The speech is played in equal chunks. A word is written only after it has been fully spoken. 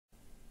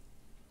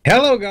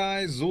Hello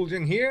guys,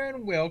 Zueljin here,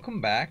 and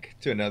welcome back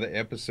to another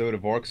episode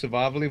of Ark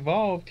Survival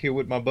Evolved, here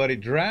with my buddy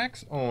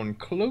Drax on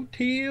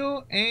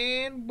Clotilde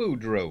and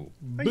Boudreaux.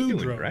 How you doing,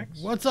 Boudreaux. Drax?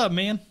 What's up,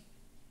 man?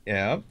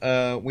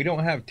 Yeah, we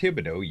don't have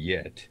Thibodeau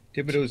yet.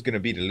 Thibodeau's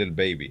gonna be the little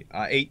baby.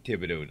 I ate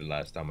Thibodeau the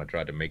last time I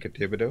tried to make a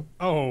Thibodeau.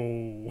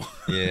 Oh.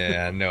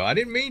 Yeah, no, I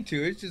didn't mean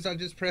to. It's just I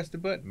just pressed the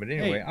button. But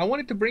anyway, Hey, I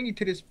wanted to bring you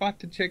to this spot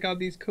to check out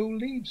these cool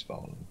leaves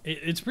falling.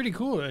 it's pretty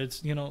cool. Why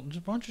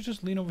don't you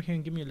just lean over here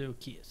and give me a little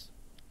kiss?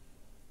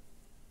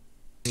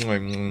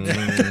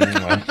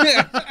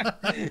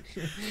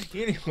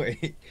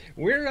 Anyway,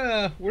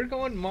 we're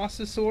going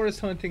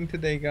Mosasaurus hunting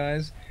today,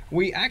 guys.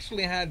 We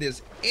actually had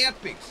this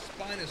epic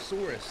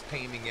Spinosaurus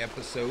taming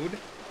episode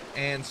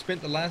and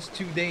spent the last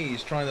 2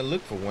 days trying to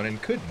look for one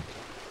and couldn't.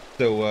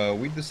 So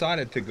we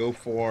decided to go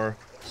for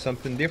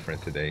something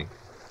different today.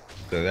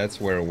 So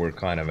that's where we're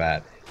kind of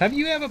at. Have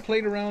you ever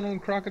played around on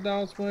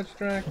crocodiles much,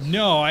 Drax?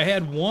 No, I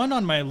had one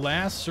on my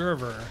last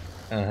server,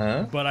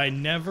 Uh-huh. but I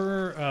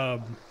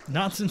never,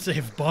 not since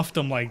they've buffed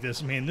him like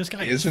this, man. This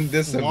guy is Isn't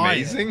this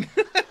flying. amazing?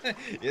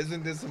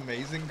 Isn't this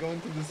amazing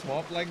going through the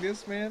swamp like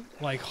this, man?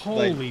 Like,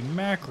 holy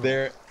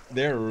mackerel.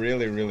 They're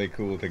really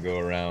cool to go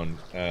around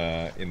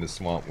in the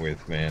swamp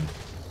with, man.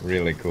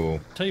 Really cool.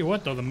 Tell you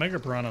what, though, the mega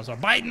piranhas are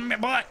biting me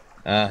butt.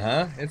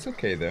 Uh-huh. It's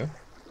okay though.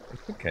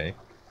 It's okay.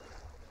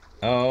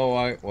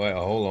 Oh,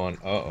 well, hold on.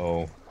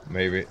 Uh-oh.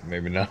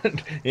 Maybe not.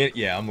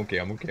 Yeah, I'm okay.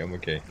 I'm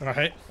okay. All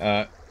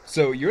right.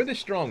 So you're the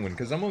strong one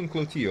because I'm on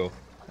Clotilde.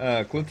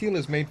 Clotilde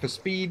is made for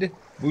speed.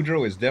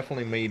 Boudreaux is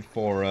definitely made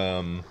for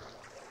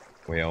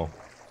well,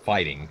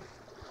 fighting,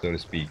 so to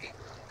speak.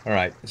 All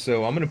right,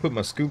 so I'm gonna put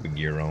my scuba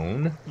gear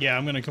on. Yeah,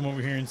 I'm gonna come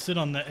over here and sit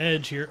on the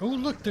edge here. Oh,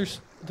 look,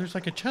 there's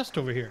like a chest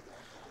over here.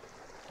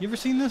 You ever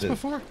seen this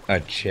before? A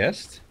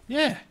chest?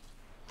 Yeah.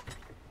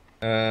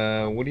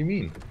 What do you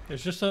mean?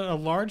 There's just a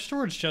large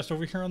storage chest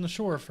over here on the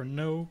shore for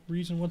no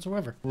reason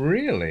whatsoever.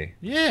 Really?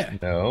 Yeah.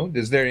 No.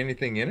 Is there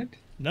anything in it?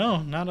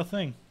 No, not a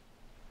thing.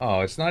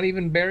 Oh, it's not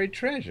even buried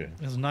treasure.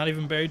 It's not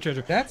even buried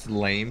treasure. That's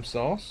lame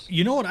sauce.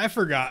 You know what I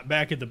forgot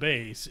back at the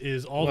base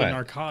is all the What?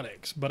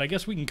 narcotics, but I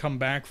guess we can come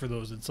back for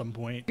those at some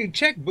point. Dude,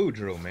 check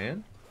Boudreaux,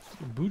 man.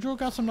 Boudreaux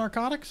got some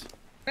narcotics?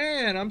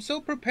 Man, I'm so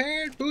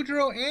prepared.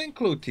 Boudreaux and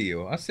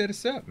Clotilde. I set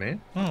us up,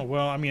 man. Oh,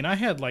 well, I mean, I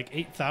had like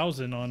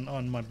 8,000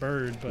 on my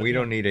bird, but... We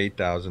don't need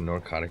 8,000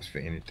 narcotics for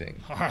anything.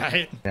 All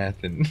right.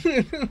 Nothing.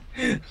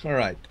 All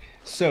right.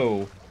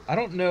 So, I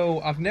don't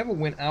know. I've never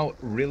went out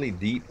really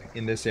deep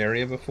in this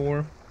area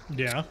before.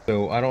 Yeah.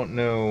 So, I don't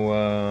know.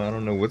 I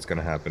don't know what's going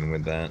to happen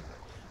with that.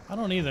 I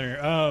don't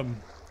either.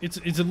 It's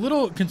a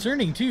little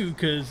concerning, too,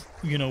 because,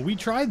 you know, we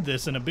tried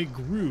this in a big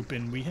group,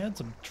 and we had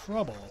some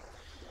trouble.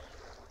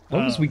 As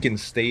long as we can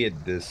stay at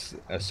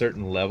a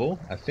certain level,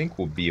 I think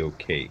we'll be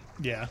okay.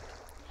 Yeah.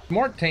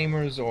 Smart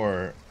tamers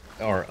or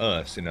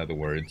us, in other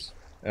words,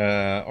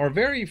 are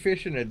very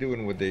efficient at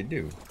doing what they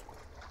do.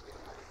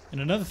 And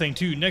another thing,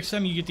 too, next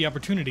time you get the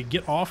opportunity,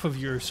 get off of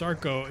your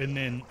Sarco and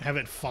then have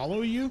it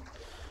follow you,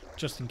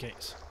 just in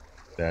case.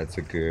 That's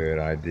a good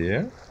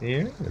idea.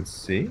 Here, let's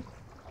see.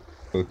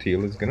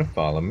 Clotilde is gonna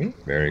follow me.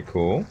 Very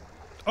cool.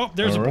 Oh,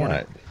 there's All a border.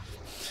 right.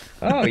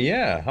 Oh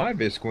yeah. Hi,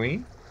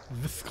 Bisqueen.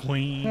 This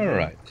queen. All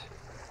right.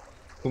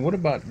 So what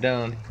about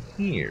down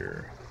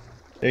here?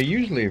 They're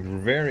usually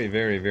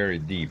very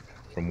deep,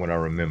 from what I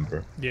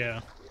remember.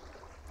 Yeah.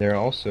 They're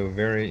also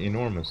very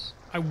enormous.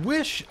 I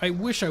wish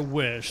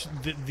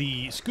that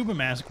the scuba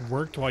mask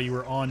worked while you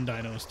were on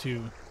dinos,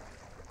 too.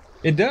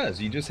 It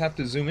does. You just have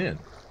to zoom in.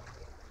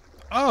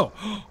 Oh!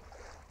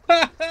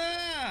 Ha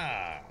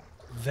ha!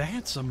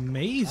 That's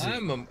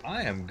amazing.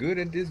 I am good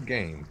at this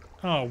game.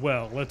 Oh,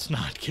 well, let's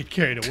not get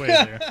carried away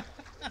there.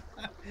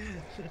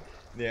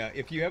 Yeah,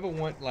 if you ever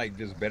want like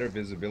just better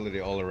visibility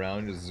all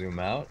around, just zoom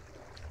out.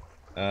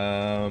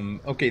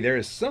 Okay, there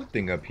is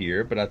something up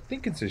here, but I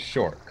think it's a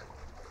shark.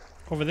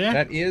 Over there?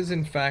 That is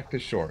in fact a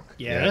shark.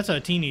 Yeah, that's a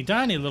teeny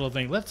tiny little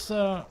thing. Let's,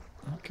 come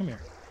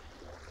here.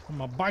 I'm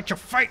gonna bite your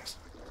face!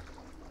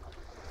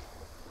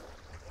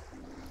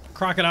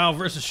 Crocodile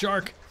versus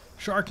shark.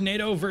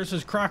 Sharknado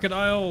versus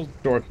crocodile.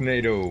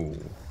 Sharknado.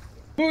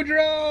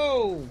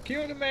 Boudreaux!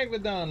 Kill the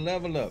Megalodon,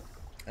 level up.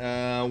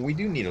 We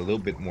do need a little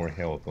bit more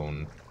health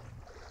on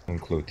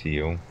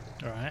Clotilde.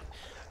 Alright.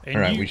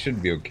 Alright, we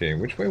should be okay.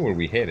 Which way were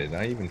we headed?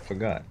 I even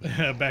forgot.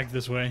 Back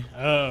this way.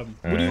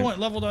 What do you want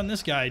leveled on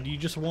this guy? Do you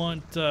just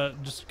want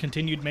just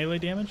continued melee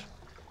damage?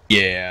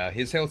 Yeah,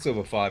 his health's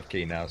over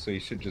 5k now, so he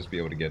should just be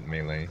able to get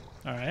melee.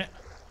 Alright.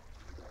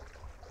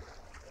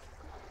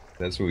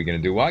 That's what we're gonna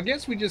do. Well, I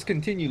guess we just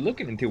continue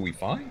looking until we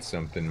find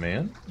something,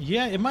 man.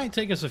 Yeah, it might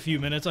take us a few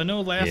minutes. I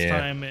know last Yeah.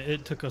 time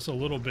it took us a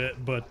little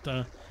bit,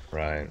 but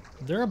Right.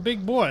 they're a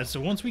big boy, so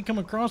once we come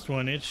across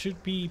one, it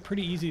should be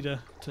pretty easy to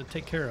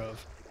take care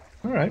of.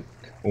 All right.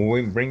 Well,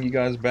 we'll bring you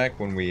guys back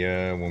when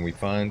we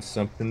find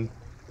something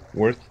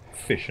worth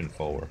fishing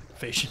for.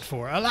 Fishing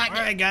for. I like it.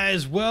 All right,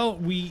 guys. Well,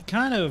 we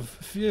kind of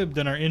fibbed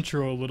in our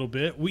intro a little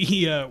bit.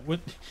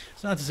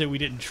 It's not to say we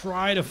didn't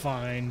try to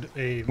find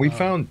a... We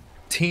found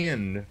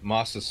 10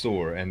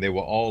 Mosasaur, and they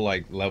were all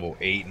like level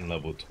 8 and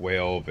level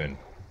 12, and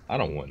I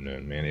don't want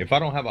none, man. If I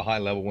don't have a high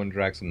level one,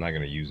 Drax, I'm not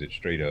gonna use it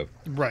straight up.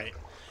 Right.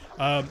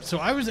 So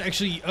I was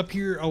actually up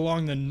here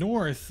along the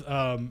north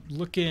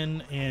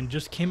looking and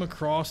just came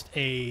across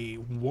a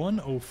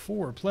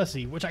 104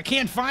 Plessy, which I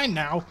can't find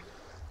now.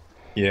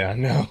 Yeah, I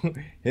know.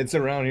 It's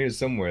around here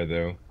somewhere,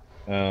 though.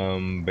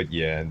 But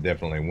yeah,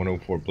 definitely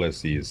 104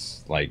 Plessy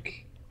is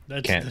like,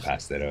 can't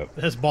pass that up.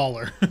 That's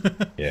baller.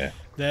 Yeah,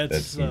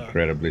 that's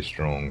incredibly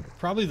strong.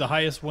 Probably the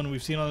highest one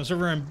we've seen on the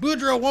server, and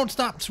Boudreaux won't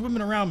stop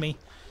swimming around me.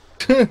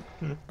 All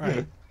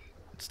right,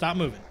 stop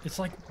moving. It's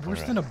like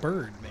worse than a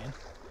bird, man.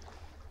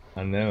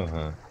 I know,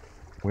 huh?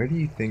 Where do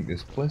you think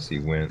this Plessy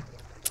went?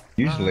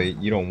 Usually,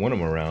 you don't want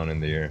them around in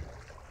the air.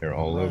 They're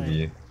all over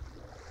you.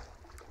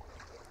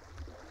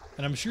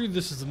 And I'm sure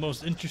this is the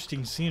most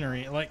interesting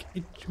scenery. Like,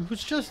 it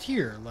was just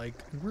here. Like,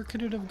 where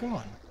could it have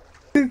gone?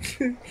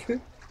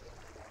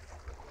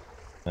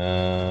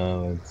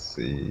 Let's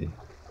see.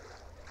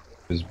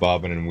 Just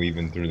bobbing and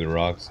weaving through the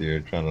rocks here,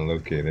 trying to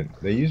locate it.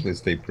 They usually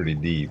stay pretty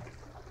deep.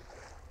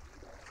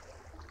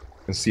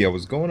 And see, I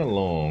was going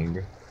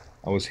along.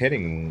 I was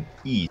heading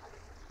east.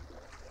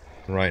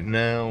 Right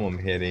now, I'm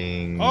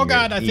heading. Oh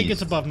God, east. I think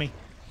it's above me.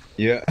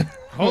 Yeah.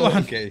 Hold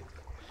on. Okay.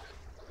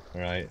 All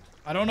right.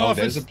 I don't know if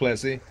there's a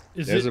Plessy.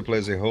 There's a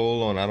Plessy.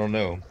 Hold on. I don't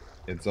know.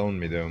 It's on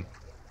me though.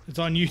 It's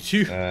on you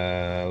too.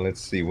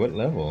 Let's see. What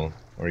level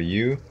are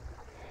you?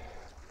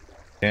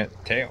 Can't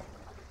tell.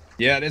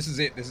 Yeah, this is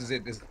it. This is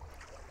it. This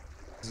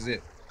is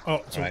it.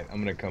 Oh, so all right. I'm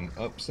gonna come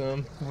up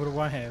some. What do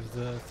I have?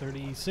 The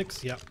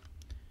 36. Yep.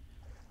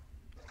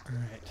 All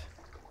right.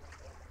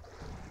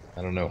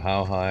 I don't know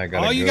how high I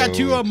gotta go. Oh, you got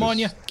two of them on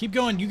you. Keep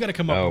going. You gotta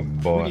come up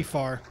pretty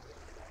far.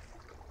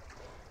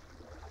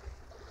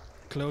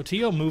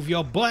 Clotilde, move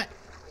your butt.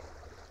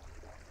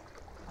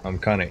 I'm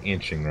kind of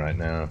inching right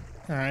now.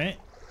 All right.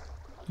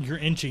 Your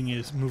inching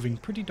is moving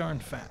pretty darn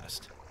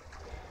fast.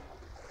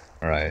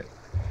 All right.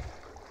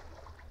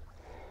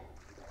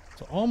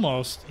 So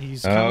almost.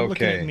 He's kind of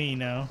looking at me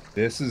now.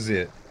 This is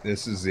it.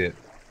 This is it.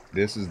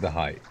 This is the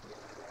height.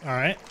 All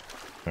right.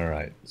 All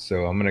right.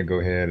 So I'm going to go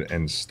ahead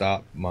and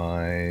stop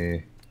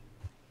my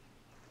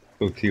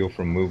Clotilde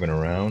from moving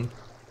around.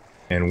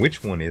 And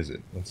which one is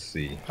it? Let's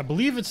see. I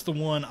believe it's the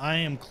one I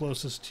am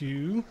closest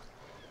to.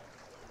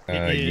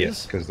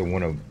 Yes, because the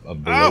one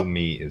below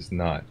me is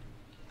not.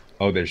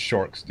 Oh, there's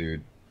sharks,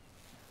 dude.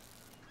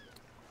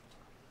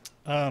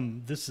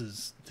 This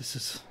is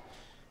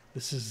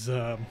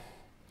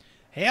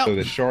help. So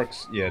the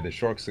sharks, yeah, the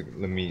sharks.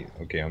 Let me.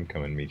 Okay, I'm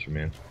coming to meet you,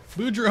 man.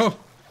 Boudreaux,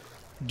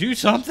 do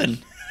something.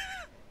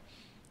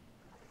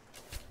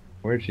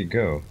 Where'd she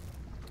go?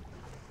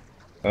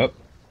 Up.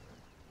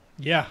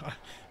 Yeah,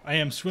 I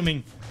am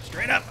swimming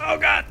straight up. Oh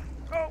God!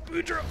 Oh,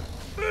 Boudreaux,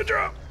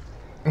 Boudreaux.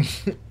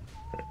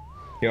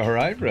 You all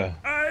right, bro?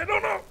 I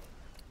don't know.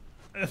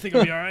 I think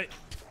I'll be all right.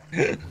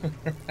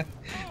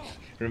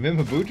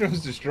 Remember,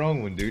 Boudreaux's the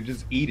strong one, dude.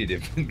 Just eat it.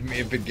 If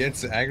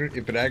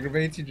it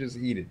aggravates you, just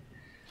eat it.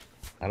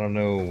 I don't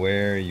know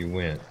where you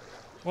went.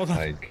 Hold on.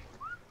 Like,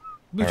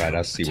 all right,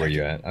 I see where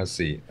you're at. I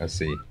see.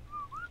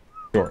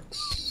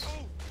 Sharks.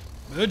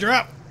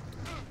 Boudreaux.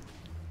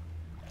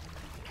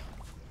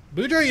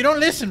 Boudreaux, you don't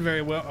listen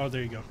very well. Oh,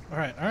 there you go. All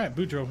right,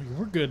 Boudreaux,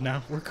 we're good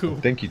now. We're cool. I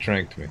think you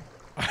tranked me.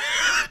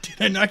 Did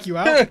I knock you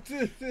out?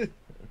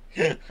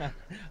 I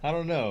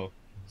don't know.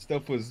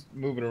 Stuff was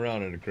moving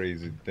around in a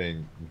crazy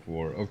thing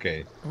before.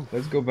 Okay,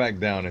 let's go back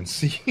down and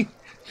see.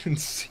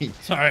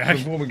 Sorry,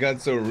 before we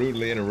got so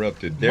rudely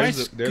interrupted. My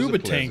scuba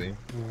tank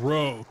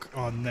broke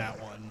on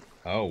that one.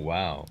 Oh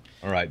wow!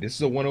 All right, this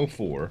is a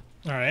 104.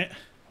 All right.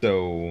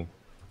 So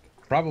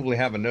probably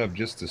have enough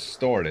just to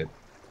start it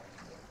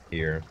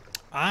here.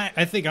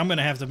 I think I'm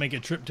gonna have to make a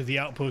trip to the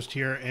outpost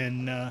here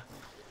and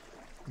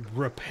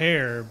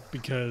repair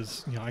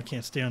because I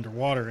can't stay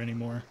underwater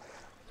anymore.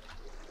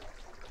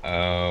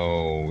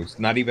 Oh, it's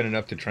not even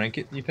enough to trank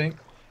it, you think?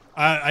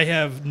 I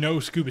have no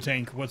scuba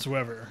tank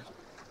whatsoever.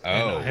 Oh,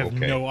 and I have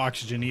no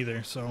oxygen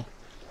either, so.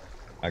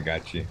 I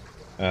got you.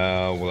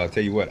 Well, I'll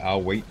tell you what.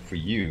 I'll wait for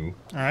you.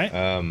 All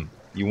right.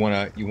 You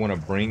wanna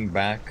bring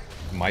back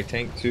my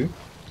tank too?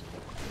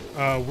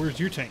 Where's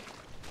your tank?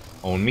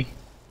 On me.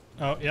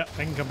 Oh yeah,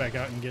 I can come back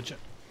out and get you.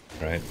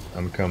 Right,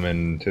 I'm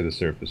coming to the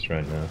surface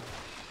right now.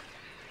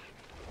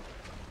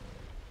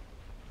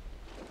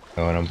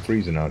 Oh, and I'm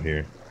freezing out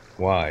here.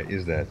 Why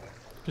is that?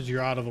 Because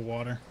you're out of the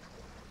water.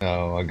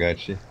 Oh, I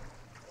got you.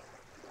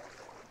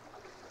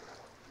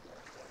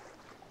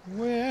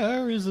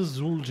 Where is the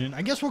Zueljin?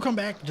 I guess we'll come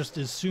back just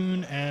as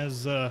soon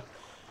as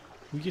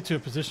we get to a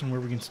position where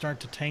we can start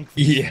to tank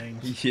these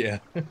things. Yeah.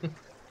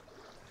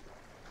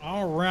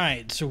 All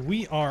right, so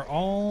we are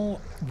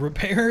all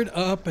repaired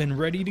up and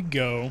ready to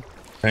go.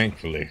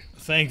 Thankfully,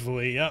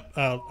 yep.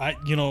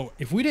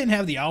 If we didn't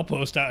have the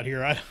outpost out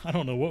here, I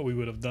don't know what we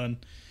would have done.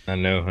 I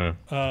know,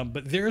 huh?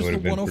 But there's the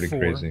 104. Pretty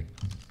crazy.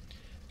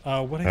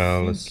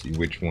 Let's see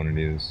which one it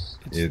is.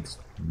 It's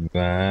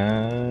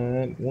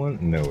that one?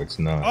 No, it's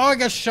not. Oh, I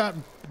got shot,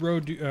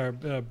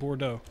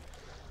 Bordeaux.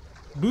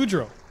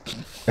 Boudreaux.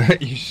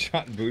 You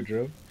shot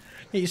Boudreaux?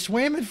 He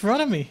swam in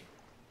front of me.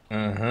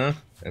 Uh-huh.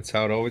 That's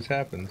how it always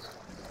happens.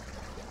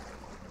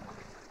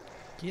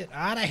 Get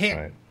out of here.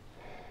 All right.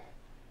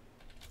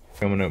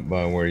 Coming up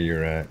by where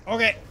you're at.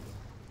 Okay.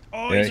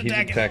 Oh, Yeah, he's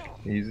attacking.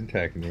 He's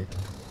attacking you.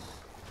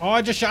 Oh,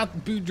 I just shot the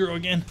Boudreaux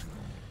again.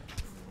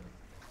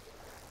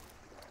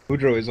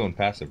 Boudreaux is on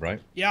passive, right?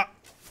 Yeah.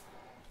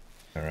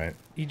 All right.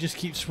 He just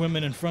keeps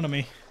swimming in front of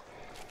me.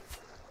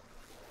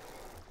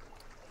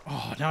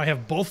 Oh, now I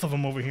have both of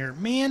them over here.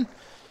 Man.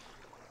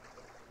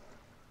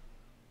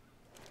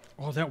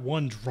 Oh, that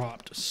one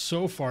dropped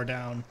so far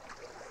down.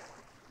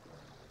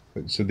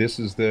 So this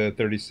is the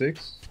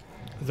 36?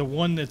 The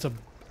one that's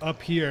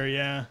up here,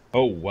 yeah.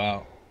 Oh,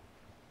 wow.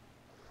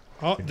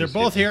 Oh, they're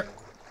both here.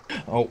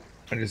 Oh,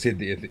 I just hit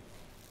the...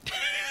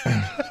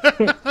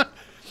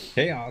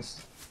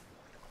 Chaos.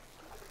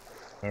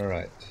 All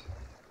right.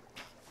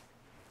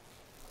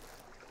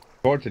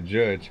 Hard to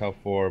judge how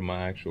far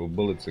my actual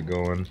bullets are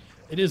going.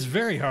 It is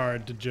very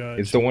hard to judge.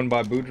 It's the one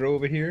by Boudreaux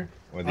over here,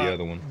 or the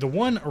other one? The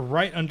one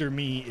right under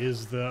me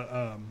is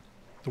the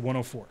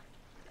 104.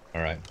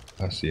 All right,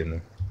 I see it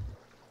now.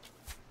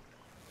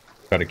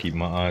 Try to keep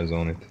my eyes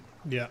on it.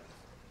 Yeah.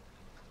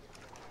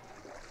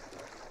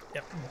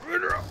 Yep.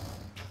 Boudreaux.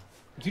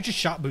 You just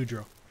shot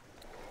Boudreaux.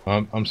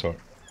 I'm sorry.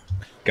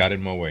 Got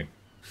in my way.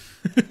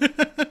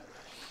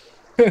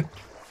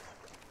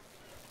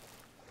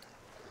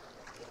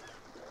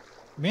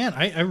 Man,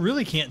 I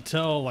really can't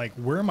tell like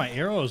where my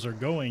arrows are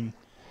going.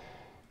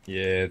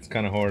 Yeah, it's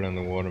kind of hard on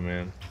the water,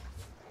 man.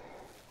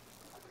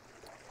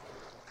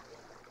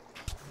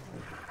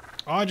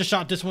 Oh, I just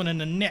shot this one in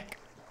the neck.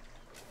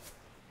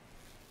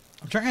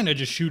 I'm trying to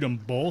just shoot them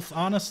both,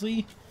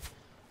 honestly.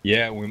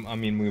 Yeah, I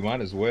mean, we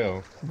might as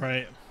well.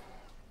 Right.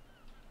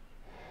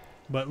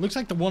 But it looks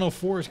like the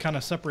 104 is kind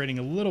of separating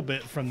a little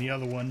bit from the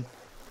other one.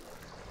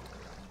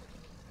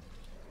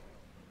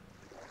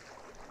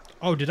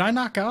 Oh, did I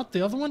knock out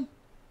the other one?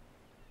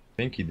 I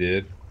think he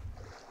did.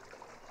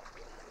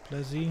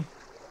 Plesi.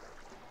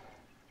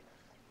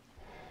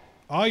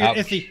 Oh, you're Ouch.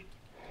 iffy.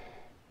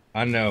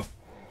 I know.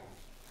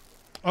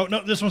 Oh,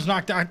 no, this one's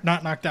knocked out.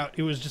 Not knocked out.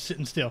 It was just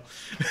sitting still.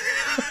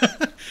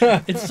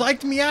 It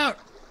psyched me out.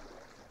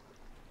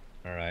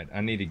 All right, I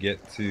need to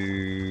get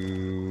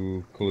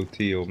to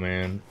Clotilde,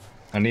 man.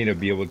 I need to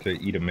be able to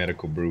eat a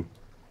medical brew.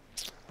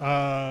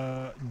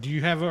 Do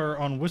you have her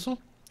on whistle?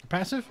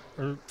 Passive?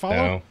 Or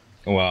follow?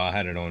 No. Well, I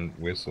had it on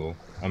whistle.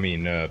 I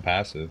mean,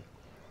 passive.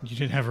 You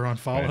didn't have her on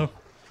follow?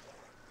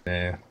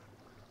 Yeah.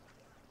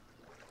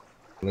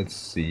 Let's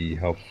see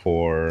how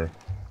far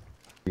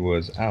she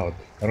was out.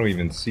 I don't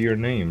even see her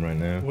name right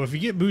now. Well, if you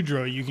get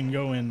Boudreaux, you can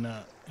go and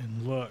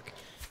look.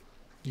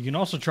 You can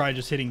also try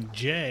just hitting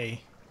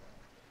J.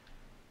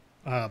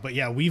 But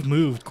yeah, we've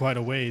moved quite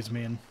a ways,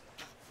 man.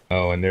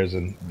 Oh, and there's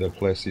the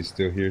Plessy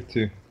still here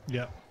too.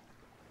 Yep.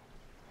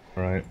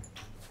 All right.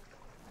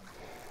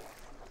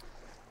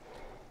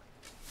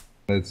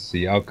 Let's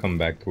see. I'll come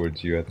back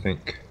towards you, I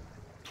think.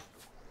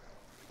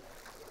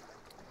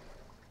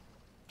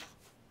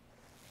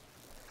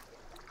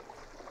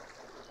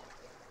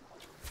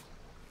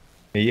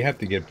 Yeah, you have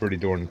to get pretty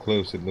darn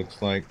close, it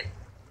looks like,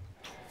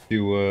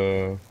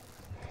 to,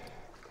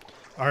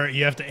 Alright,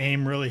 you have to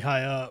aim really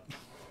high up.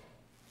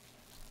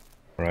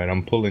 Alright,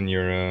 I'm pulling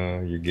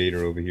your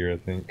gator over here, I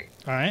think.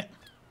 Alright.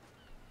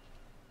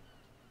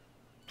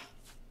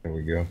 There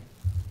we go.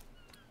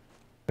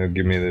 That'll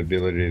give me the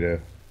ability to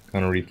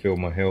kind of refill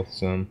my health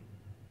some.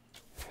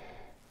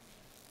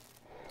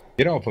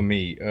 Get off of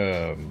me,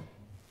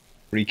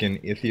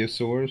 freaking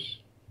ichthyosaurs.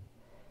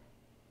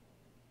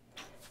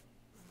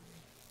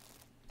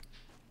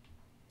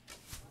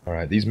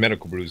 Alright, these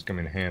medical brews come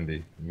in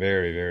handy.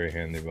 Very, very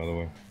handy, by the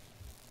way.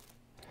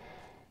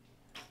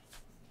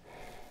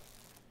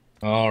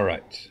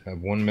 Alright, I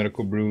have one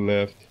medical brew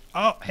left.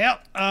 Oh,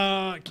 help!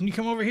 Can you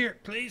come over here,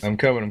 please? I'm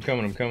coming, I'm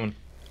coming, I'm coming.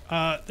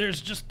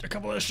 There's just a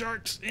couple of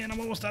sharks, and I'm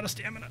almost out of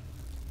stamina.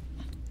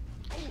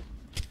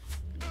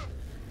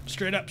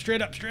 Straight up,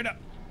 straight up, straight up.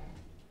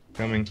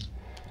 Coming.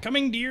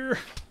 Coming, dear.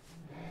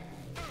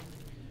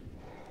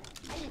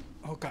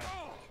 Oh, God.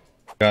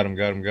 Got him,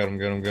 got him, got him,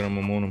 got him, got him,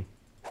 I'm on him.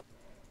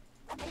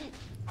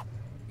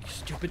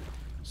 Stupid,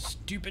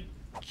 stupid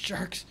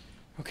sharks.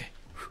 Okay.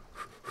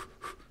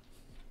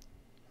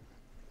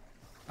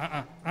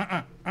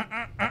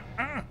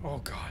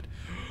 Oh, God.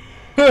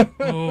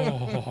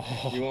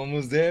 Oh. You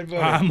almost dead,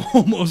 buddy? I'm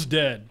almost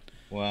dead.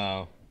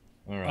 Wow.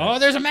 Alright. Oh,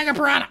 there's a mega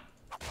piranha.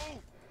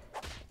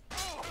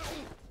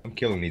 I'm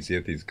killing these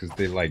yippies because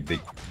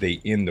they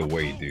in the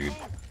way, dude.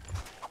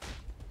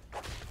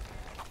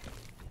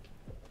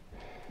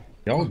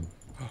 Y'all,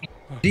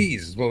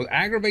 jeez, most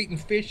aggravating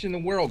fish in the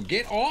world.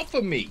 Get off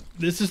of me.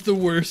 This is the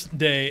worst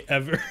day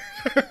ever.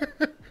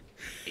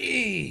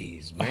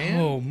 Jeez, man.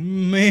 Oh,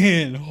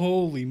 man.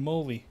 Holy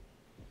moly.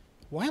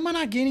 Why am I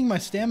not gaining my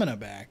stamina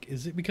back?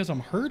 Is it because I'm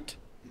hurt?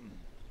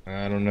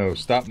 I don't know.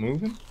 Stop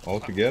moving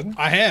altogether?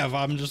 I have.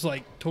 I'm just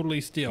like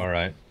totally still. All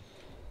right.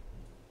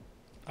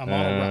 I'm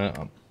all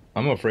right.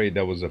 I'm afraid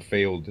that was a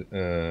failed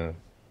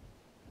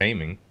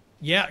taming.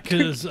 Yeah,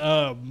 because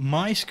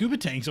my scuba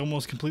tank's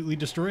almost completely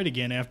destroyed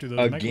again after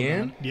those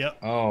Again? Megalodon. Yep.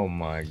 Oh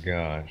my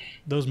gosh.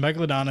 Those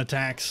Megalodon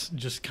attacks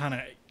just kind of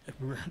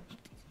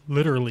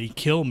literally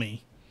kill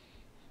me.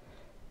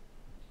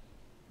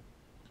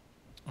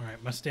 All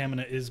right, my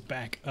stamina is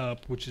back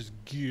up, which is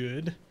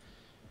good.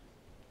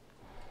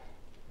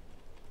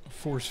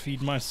 Force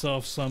feed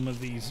myself some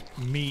of these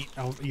meat.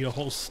 I'll eat a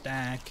whole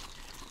stack.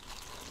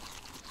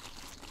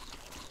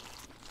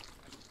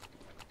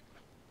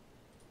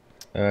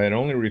 It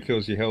only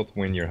refills your health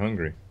when you're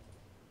hungry.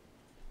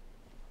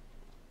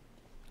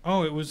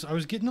 Oh, I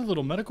was getting a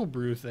little medical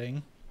brew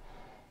thing.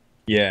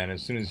 Yeah, and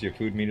as soon as your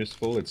food meter's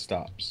full, it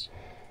stops.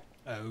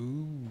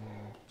 Oh.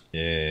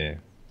 Yeah.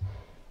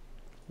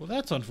 Well,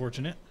 that's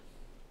unfortunate.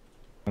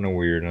 Kind of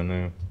weird, I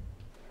know.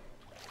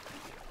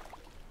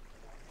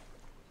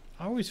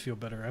 I always feel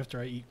better after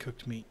I eat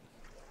cooked meat.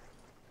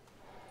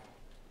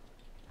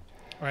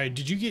 All right,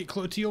 did you get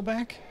Clotilde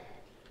back?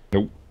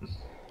 Nope.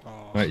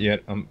 Oh. Not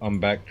yet. I'm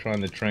back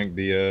trying to trank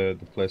the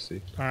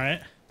Plessy. All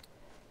right.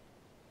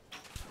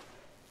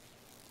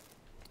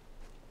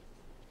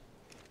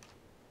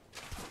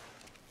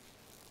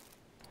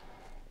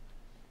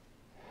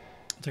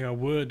 I think I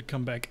would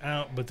come back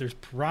out, but there's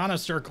piranha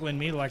circling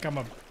me like I'm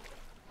a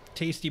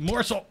tasty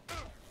morsel.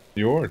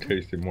 You're a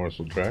tasty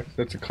morsel, Draax.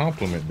 That's a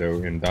compliment,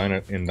 though, in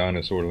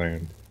dinosaur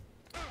land.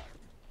 Oh,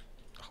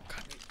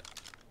 God.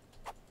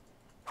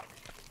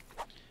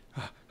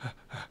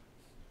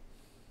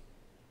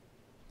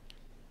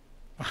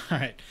 All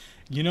right.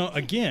 You know,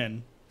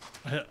 again,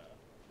 I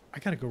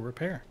gotta go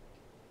repair.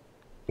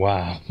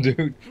 Wow,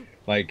 dude.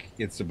 Like,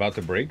 it's about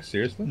to break?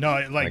 Seriously? No,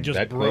 it like just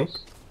that broke.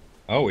 Close?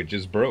 Oh, it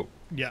just broke.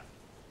 Yeah.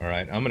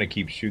 Alright, I'm gonna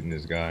keep shooting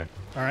this guy.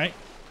 Alright.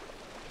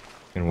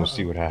 And we'll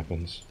see what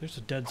happens. There's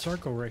a dead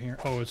circle right here.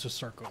 Oh, it's a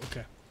circle.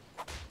 Okay.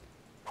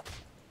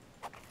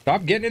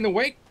 Stop getting in the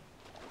way!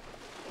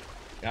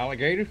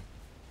 Alligator.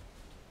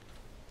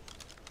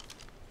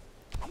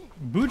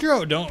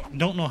 Boudreaux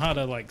don't know how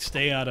to like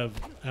stay out of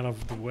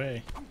the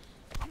way.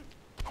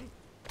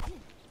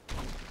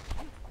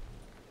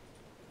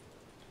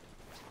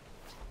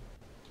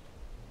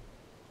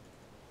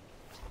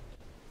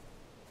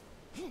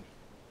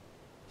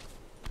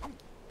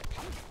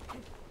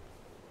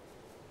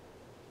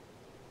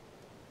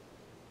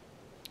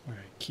 All right,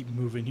 keep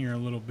moving here a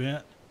little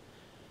bit.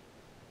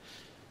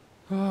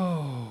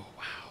 Oh,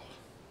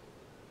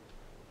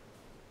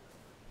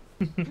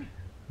 wow.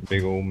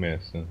 Big old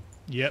mess, huh?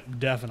 Yep,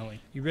 definitely.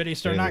 You ready to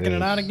start knocking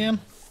it out again?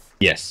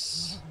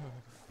 Yes.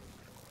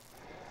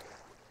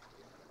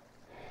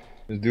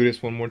 Let's do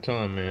this one more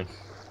time, man.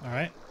 All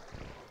right.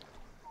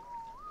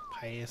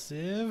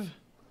 Passive.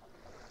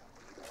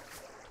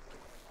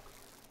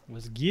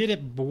 Let's get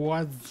it,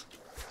 boys.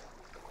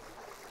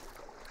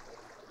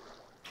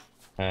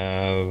 I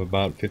have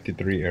about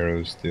 53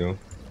 arrows still.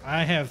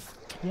 I have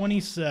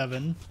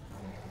 27.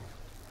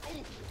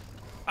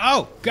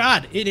 Oh,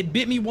 God. It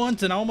bit me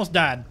once and I almost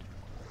died.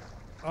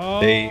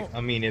 Oh.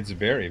 I mean, it's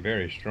very,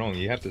 very strong.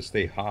 You have to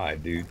stay high,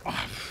 dude.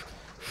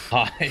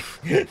 High.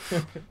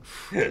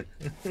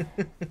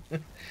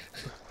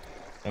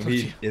 I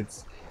mean,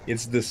 it's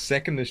the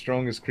second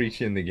strongest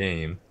creature in the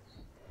game.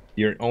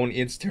 You're on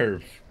its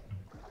turf,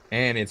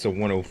 and it's a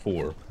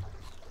 104.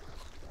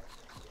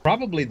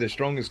 Probably the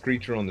strongest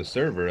creature on the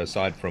server,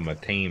 aside from a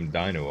tamed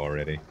dino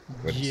already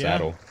with a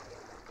saddle.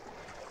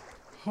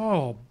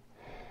 Oh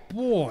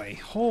boy!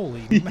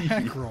 Holy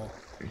mackerel!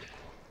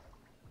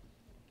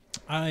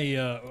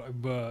 I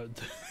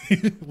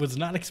was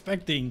not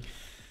expecting.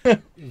 You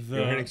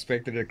weren't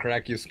expected to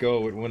crack your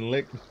skull with one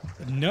lick.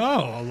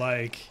 No,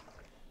 like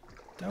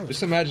that was...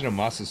 Just imagine a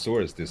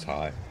Mosasaurus this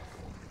high.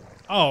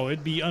 Oh,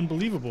 it'd be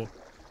unbelievable.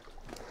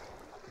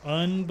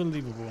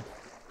 Unbelievable.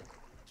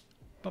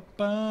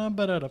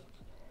 And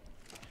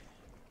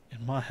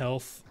my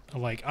health,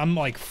 like I'm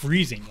like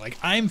freezing. Like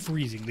I'm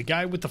freezing. The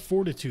guy with the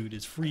fortitude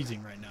is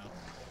freezing right now.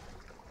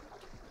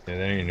 Yeah,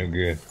 that ain't no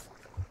good.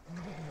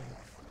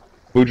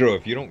 Boudreaux,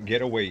 if you don't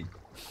get away.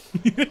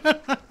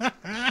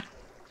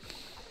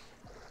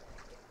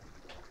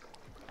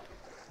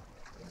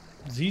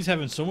 Z's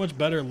having so much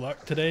better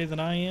luck today than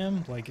I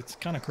am. Like, it's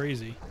kind of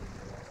crazy.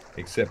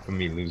 Except for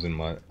me losing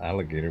my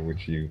alligator,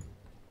 which you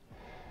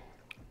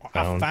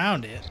found. I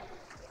found it.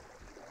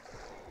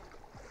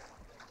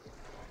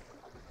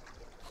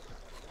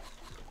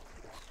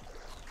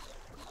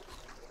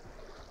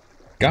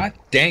 God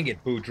dang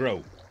it,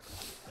 Boudreaux.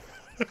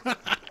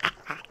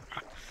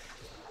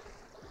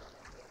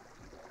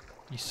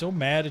 You so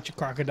mad at your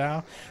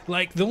crocodile?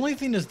 Like, the only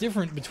thing that's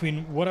different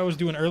between what I was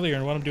doing earlier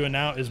and what I'm doing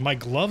now is my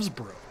gloves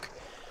broke.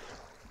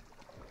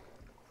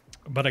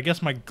 But I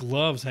guess my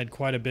gloves had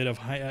quite a bit of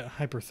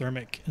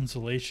hyperthermic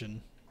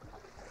insulation.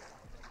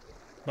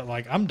 But,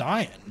 like, I'm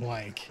dying.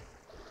 Like...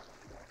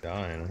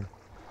 Dying, huh?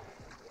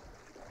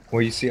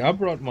 Well, you see, I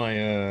brought my,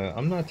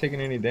 I'm not taking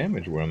any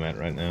damage where I'm at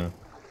right now.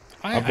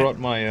 I brought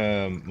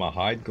my, my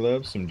hide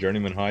gloves, some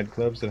journeyman hide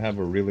gloves that have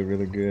a really,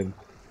 really good...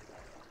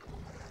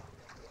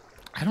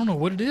 I don't know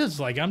what it is.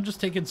 Like, I'm just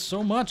taking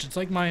so much. It's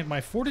like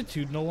my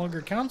fortitude no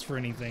longer counts for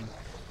anything.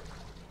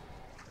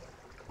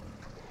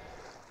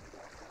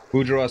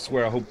 Boudreaux, I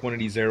swear, I hope one of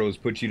these arrows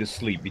puts you to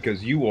sleep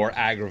because you are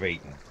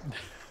aggravating.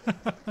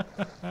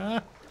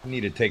 You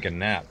need to take a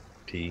nap,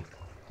 T.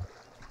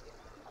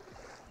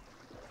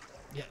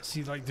 Yeah,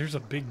 see, like, there's a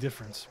big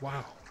difference.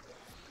 Wow.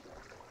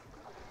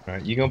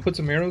 Alright, you gonna put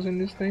some arrows in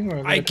this thing?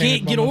 Or I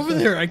can't get over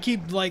there. I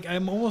keep, like,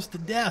 I'm almost to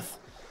death.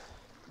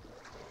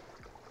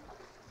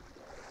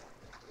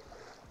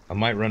 I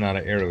might run out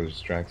of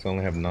arrows, Drax. I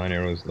only have 9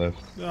 arrows left.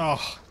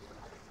 Oh.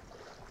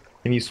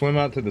 Can you swim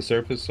out to the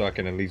surface so I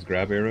can at least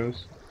grab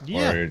arrows?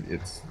 Yeah. Or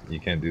you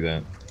can't do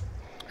that?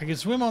 I can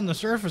swim on the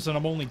surface and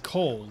I'm only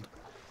cold.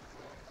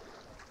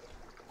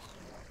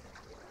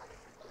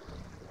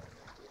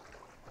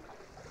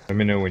 Let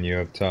me know when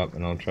you're up top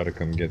and I'll try to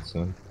come get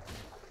some.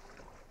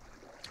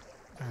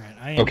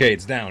 Alright, Okay,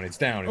 it's down, it's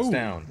down, it's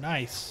down.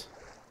 Nice.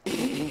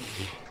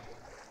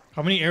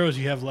 How many arrows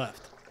do you have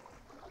left?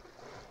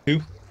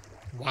 2.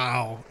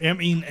 Wow. I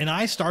mean, and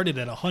I started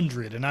at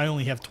 100 and I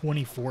only have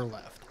 24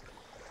 left.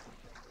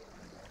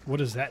 What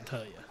does that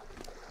tell you?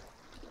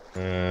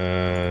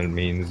 It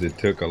means it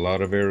took a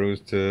lot of arrows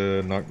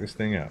to knock this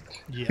thing out.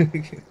 Yeah.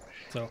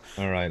 So.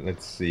 Alright,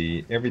 let's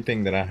see.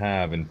 Everything that I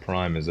have in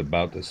Prime is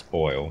about to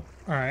spoil.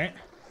 Alright.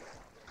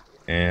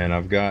 And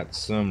I've got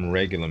some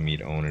regular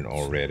meat on it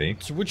already.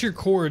 So what's your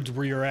chords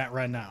where you're at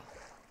right now?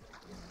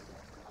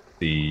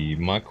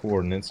 My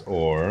coordinates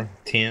are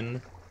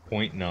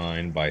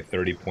 10.9 by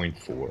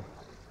 30.4.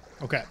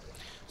 Okay.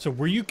 So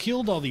where you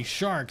killed all these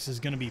sharks is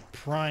going to be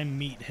prime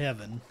meat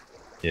heaven.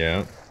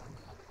 Yeah.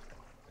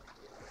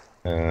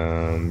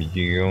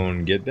 You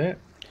gonna get that?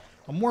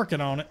 I'm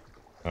working on it.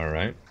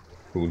 Alright.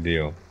 Cool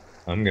deal.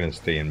 I'm gonna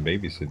stay and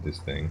babysit this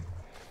thing.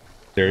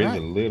 There is a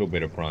little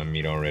bit of prime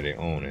meat already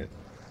on it.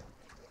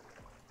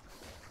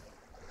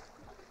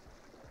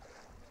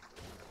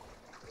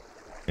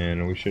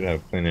 And we should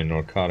have plenty of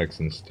narcotics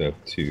and stuff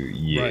too.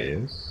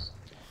 Yes.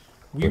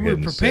 Right. We were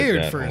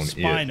prepared for a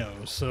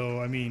Spino, so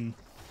I mean.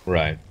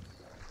 Right.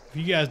 If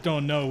you guys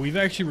don't know, we've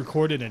actually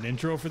recorded an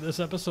intro for this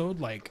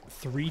episode like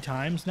 3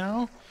 times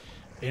now,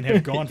 and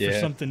have gone for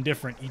something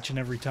different each and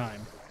every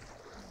time.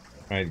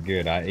 Right,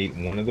 good. I ate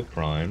one of the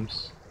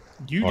primes.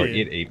 You did.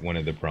 It ate one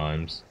of the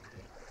primes,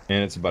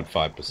 and it's about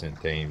 5%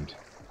 tamed.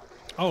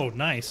 Oh,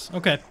 nice.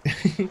 Okay.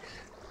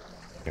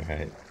 All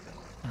right.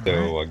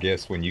 So I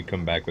guess when you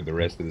come back with the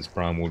rest of this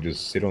prime, we'll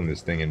just sit on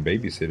this thing and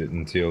babysit it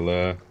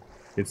until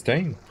it's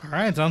tame. All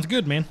right, sounds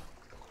good, man.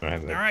 All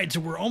right,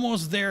 so we're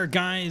almost there,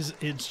 guys.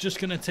 It's just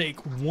gonna take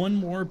one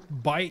more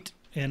bite,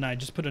 and I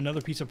just put another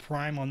piece of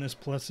prime on this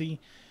Plessy,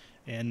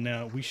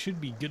 and we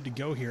should be good to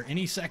go here.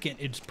 Any second,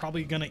 it's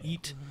probably gonna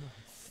eat.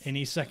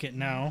 Any second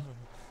now.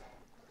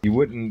 You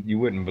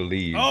wouldn't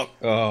believe.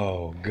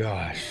 Oh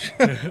gosh.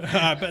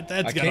 I bet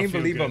that's. I can't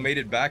believe I made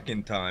it back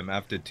in time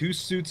after 2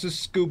 suits of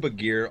scuba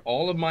gear,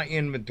 all of my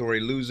inventory,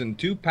 losing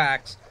 2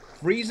 packs,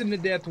 freezing to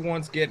death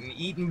once, getting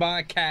eaten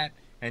by a cat,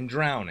 and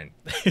drowning.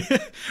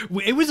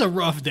 It was a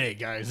rough day,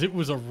 guys. It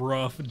was a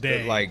rough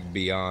day. Like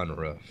beyond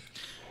rough.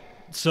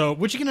 So,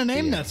 what you gonna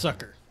name that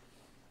sucker?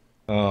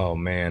 Oh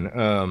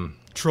man.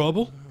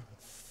 Trouble.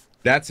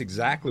 That's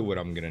exactly what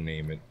I'm gonna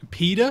name it.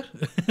 PETA.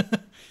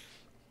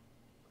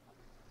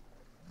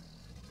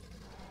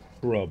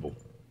 Trouble.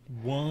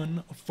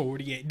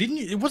 148. Didn't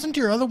you? It wasn't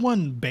your other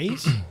one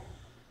base?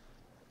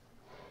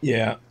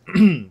 Yeah,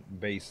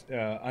 base.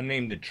 I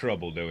named it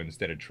Trouble though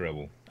instead of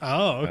Trouble.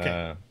 Oh,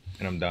 okay.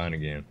 And I'm dying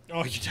again.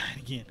 Oh, you're dying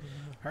again.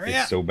 Hurry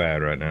up. It's so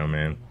bad right now,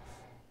 man.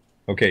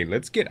 Okay,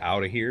 let's get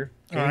out of here.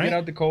 Can we get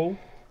out the cold?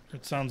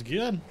 That sounds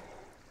good.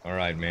 All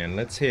right, man.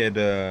 Let's head.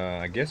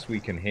 I guess we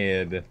can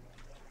head.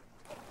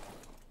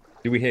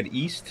 Do we head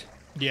east?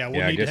 Yeah,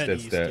 we'll need to head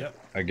east.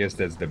 I guess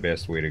that's the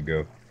best way to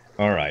go.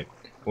 All right.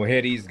 We'll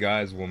head east,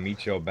 guys. We'll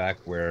meet y'all back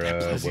where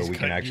we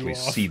can actually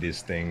see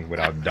this thing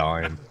without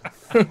dying.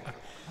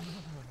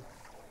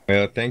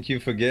 Well, thank you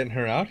for getting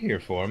her out here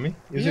for me.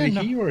 Is it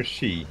a he or a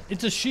she?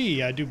 It's a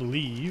she, I do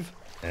believe.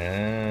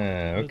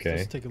 Ah, okay.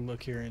 Let's take a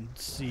look here and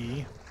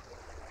see.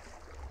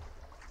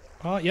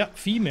 Oh, yeah,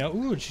 female.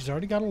 Ooh, she's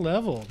already got a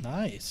level.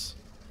 Nice.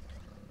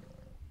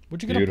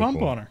 What you gonna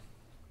pump on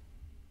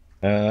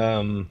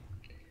her?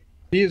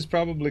 She is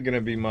probably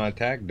gonna be my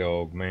attack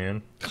dog,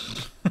 man.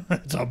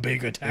 It's a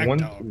big attack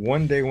dog.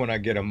 One day when I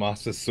get a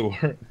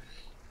Plesiosaur,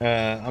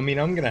 I mean,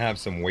 I'm gonna have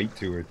some weight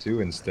to her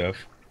too and stuff.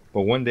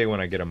 But one day when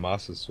I get a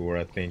Plesiosaur,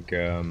 I think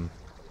the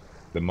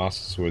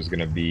Plesiosaur is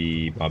gonna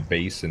be my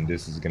base, and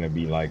this is gonna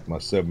be like my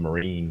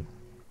submarine.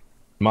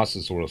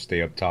 Plesiosaur will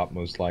stay up top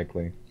most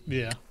likely.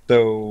 Yeah.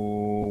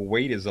 So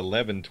weight is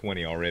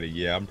 1120 already.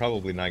 Yeah, I'm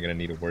probably not gonna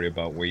need to worry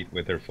about weight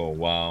with her for a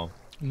while.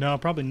 No,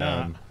 probably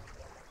not.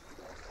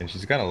 And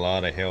she's got a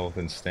lot of health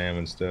and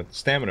stamina stuff.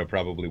 Stamina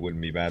probably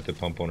wouldn't be bad to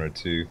pump on her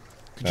too.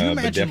 Could you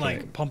imagine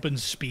like pumping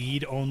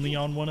speed only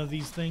on one of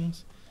these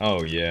things?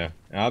 Oh yeah,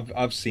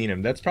 I've seen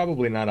him. That's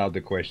probably not out of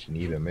the question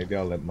either. Maybe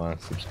I'll let my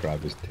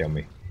subscribers tell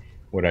me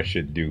what I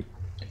should do.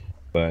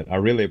 But I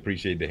really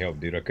appreciate the help,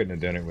 dude. I couldn't have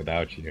done it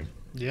without you.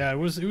 Yeah, it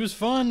was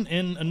fun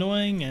and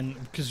annoying, and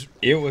because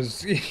It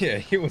was,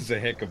 yeah, it was a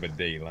heck of a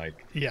day.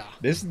 Like, yeah,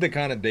 this is the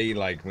kind of day,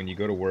 like, when you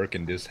go to work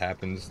and this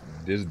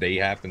day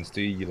happens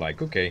to you, you're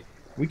like, okay,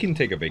 we can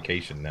take a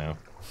vacation now.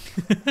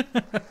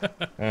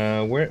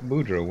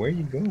 Boudreaux, where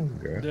you going,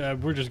 girl?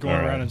 we're just All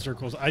going around right. in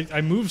circles.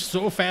 I move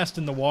so fast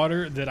in the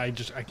water that I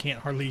can't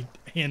hardly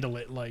handle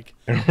it. Like,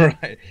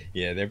 Right.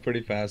 Yeah, they're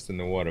pretty fast in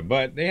the water,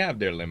 but they have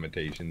their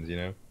limitations, you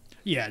know?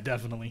 yeah,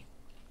 definitely.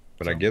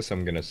 But I So, guess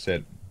I'm gonna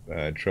set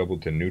trouble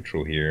to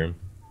neutral here,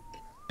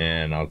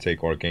 and I'll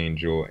take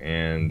Archangel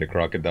and the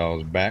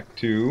crocodiles back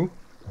to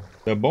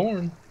the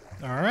Bourne.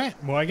 all right.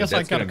 Well, I But guess I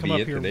that's gotta gonna come be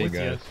up it here today, with you.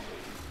 guys.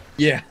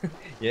 Yeah,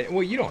 yeah.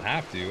 Well, you don't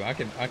have to. I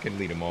can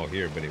lead them all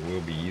here, but it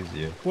will be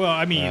easier. Well,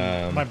 I mean,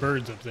 my Um.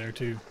 bird's up there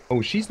too.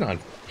 Oh, she's not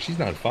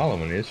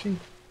following, is she?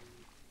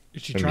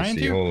 Is she Let me trying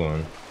see. to? Hold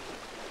on.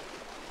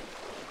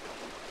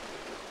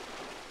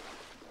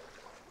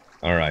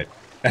 All right.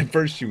 At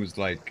first, she was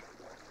like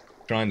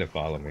trying to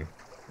follow me.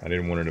 I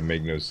didn't want her to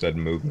make no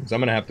sudden movements. I'm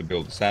gonna have to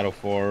build a saddle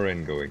for her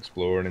and go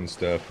exploring and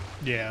stuff.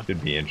 Yeah.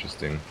 Should be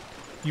interesting.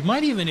 You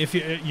might even, if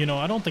you know,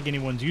 I don't think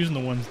anyone's using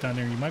the ones down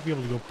there. You might be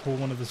able to go pull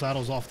one of the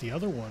saddles off the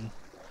other one.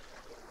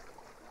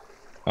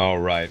 All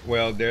right.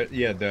 Well,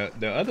 yeah, the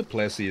other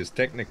Plessy is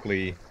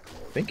technically,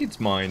 I think it's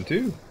mine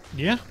too.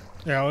 Yeah.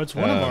 Yeah, well, it's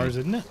one of ours,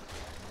 isn't it?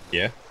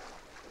 Yeah.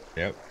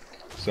 Yep.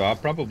 So I'll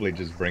probably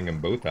just bring them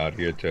both out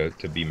here to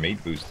be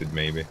mate boosted,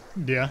 maybe.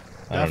 Yeah,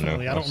 I don't know.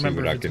 definitely. I I'll don't see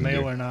remember what I if it's can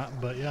male do. or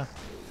not, but yeah.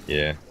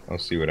 Yeah, I'll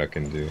see what I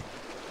can do.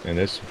 And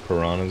there's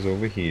piranhas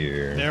over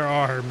here. There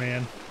are,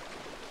 man.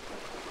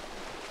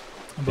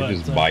 They're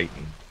just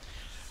biting.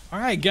 All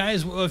right,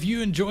 guys. Well, if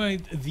you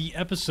enjoyed the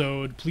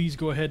episode, please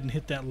go ahead and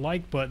hit that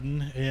like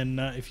button. And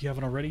if you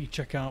haven't already,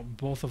 check out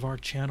both of our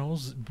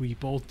channels. We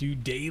both do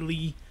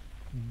daily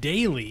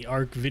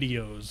ARC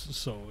videos,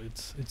 so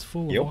it's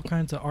full of all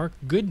kinds of ARC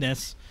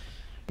goodness.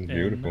 It's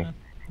beautiful. And,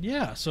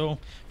 yeah, so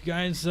if you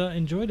guys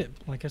enjoyed it,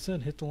 like I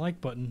said, hit the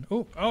like button.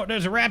 Oh,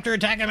 there's a raptor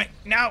attacking me.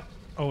 No.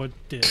 Oh, it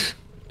did.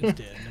 It's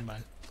dead. Never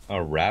mind. A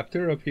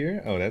raptor up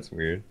here? Oh, that's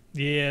weird.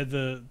 Yeah,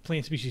 the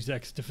Plant Species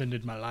X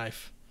defended my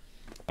life.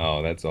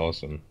 Oh, that's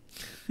awesome.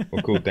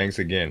 Well, cool. Thanks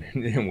again.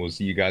 And we'll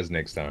see you guys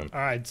next time. All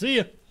right, see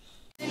ya.